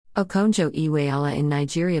Okonjo-Iweala in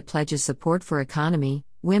Nigeria pledges support for economy,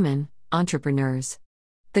 women, entrepreneurs.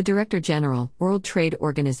 The Director General, World Trade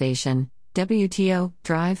Organization, WTO,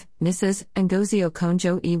 Drive, Mrs. Ngozi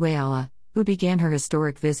Okonjo-Iweala, who began her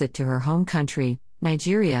historic visit to her home country,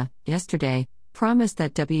 Nigeria, yesterday, promised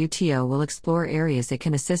that WTO will explore areas it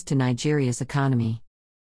can assist to Nigeria's economy.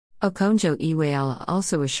 Okonjo-Iweala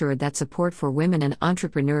also assured that support for women and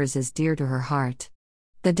entrepreneurs is dear to her heart.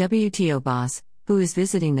 The WTO boss, who is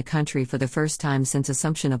visiting the country for the first time since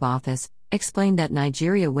assumption of office, explained that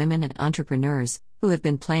Nigeria women and entrepreneurs, who have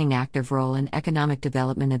been playing active role in economic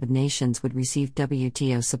development of nations, would receive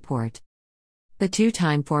WTO support. The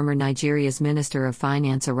two-time former Nigeria's Minister of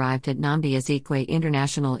Finance arrived at Nnamdi Azikiwe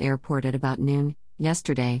International Airport at about noon,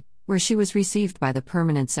 yesterday, where she was received by the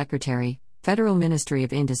Permanent Secretary, Federal Ministry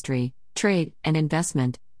of Industry, Trade, and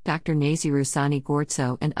Investment, Dr. Nasiru Sani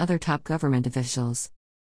Gwarzo, and other top government officials.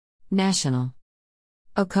 National.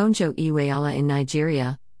 Okonjo-Iweala in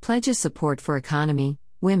Nigeria pledges support for economy,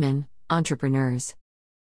 women, entrepreneurs.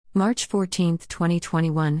 March 14,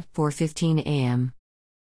 2021, 4:15 a.m.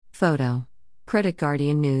 Photo. Credit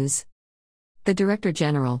Guardian News. The Director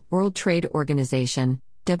General, World Trade Organization,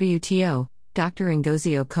 WTO, Dr.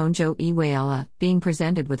 Ngozi Okonjo-Iweala, being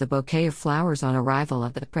presented with a bouquet of flowers on arrival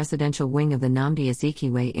at the presidential wing of the Nnamdi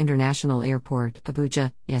Azikiwe International Airport,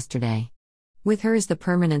 Abuja, yesterday. With her is the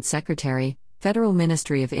Permanent Secretary, Federal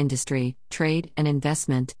Ministry of Industry, Trade, and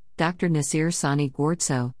Investment, Dr. Nasiru Sani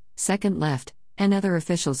Gwarzo, Second Left, and other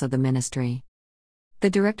officials of the ministry.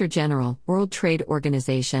 The Director General, World Trade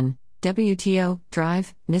Organization, WTO,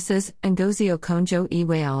 Drive, Mrs. Ngozi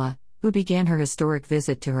Okonjo-Iweala, who began her historic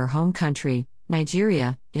visit to her home country,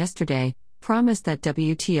 Nigeria, yesterday, promised that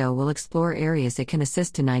WTO will explore areas it can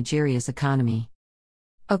assist to Nigeria's economy.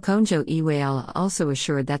 Okonjo-Iweala also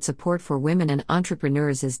assured that support for women and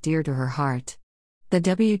entrepreneurs is dear to her heart. The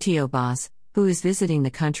WTO boss, who is visiting the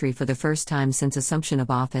country for the first time since assumption of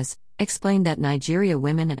office, explained that Nigeria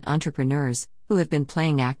women and entrepreneurs, who have been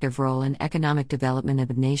playing active role in economic development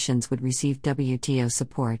of nations, would receive WTO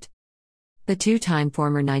support. The two-time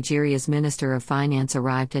former Nigeria's Minister of Finance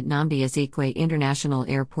arrived at Nnamdi Azikiwe International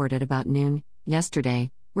Airport at about noon, yesterday,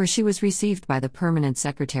 where she was received by the Permanent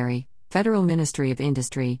Secretary, Federal Ministry of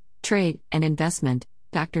Industry, Trade, and Investment,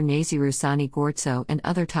 Dr. Nasiru Sani Gwarzo, and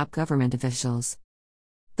other top government officials.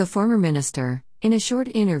 The former minister, in a short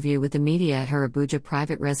interview with the media at her Abuja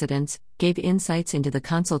private residence, gave insights into the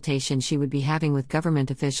consultation she would be having with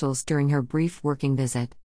government officials during her brief working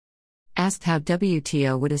visit. Asked how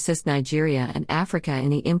WTO would assist Nigeria and Africa in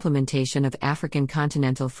the implementation of African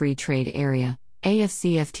Continental Free Trade Area,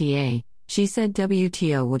 AFCFTA, she said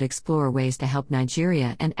WTO would explore ways to help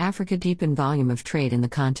Nigeria and Africa deepen volume of trade in the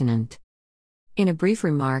continent. In a brief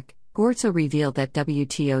remark, Gwarzo revealed that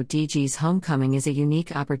WTO DG's homecoming is a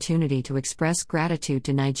unique opportunity to express gratitude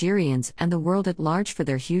to Nigerians and the world at large for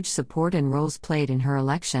their huge support and roles played in her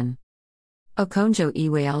election.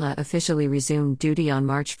 Okonjo-Iweala officially resumed duty on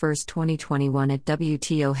March 1, 2021 at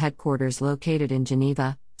WTO headquarters located in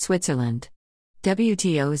Geneva, Switzerland.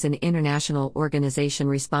 WTO is an international organization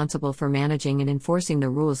responsible for managing and enforcing the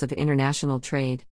rules of international trade.